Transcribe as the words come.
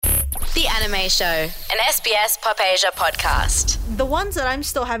The Anime Show, an SBS Pop Asia podcast. The ones that I'm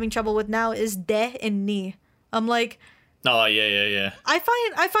still having trouble with now is de and ni. I'm like, Oh, yeah. I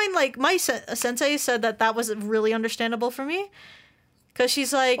find like my sensei said that was really understandable for me. Because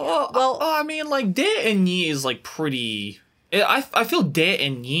she's like, I mean, like, de and ni is, like, pretty... I feel de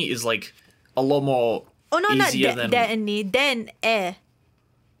and ni is, like, a lot more easier not than... de and ni, de and e.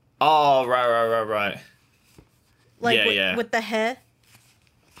 Oh, right. Like, with the he.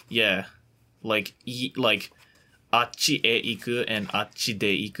 Yeah. Like, achi e iku and achi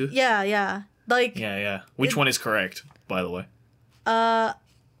de iku. Yeah. Like... Yeah. Which one is correct, by the way?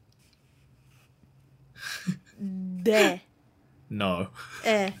 De. No.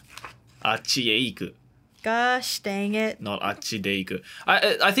 Achi e iku. Gosh, dang it. Not achi de iku.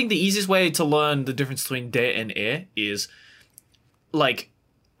 I think the easiest way to learn the difference between de and e is, like,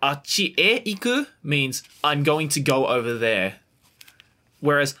 achi e iku means I'm going to go over there.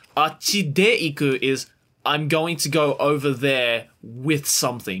 Whereas achi de iku is I'm going to go over there with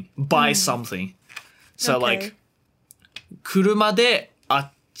something, by something. So, Okay. like, kuruma de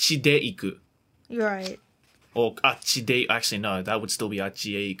achi de iku. You're right. Or achi de... Actually, no, that would still be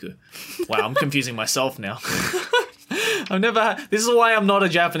achi e iku. Wow, I'm confusing myself now. I've never had... This is why I'm not a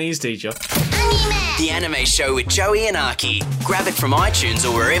Japanese teacher. The Anime Show with Joey and Aki. Grab it from iTunes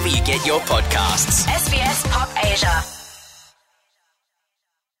or wherever you get your podcasts. SBS Pop Asia.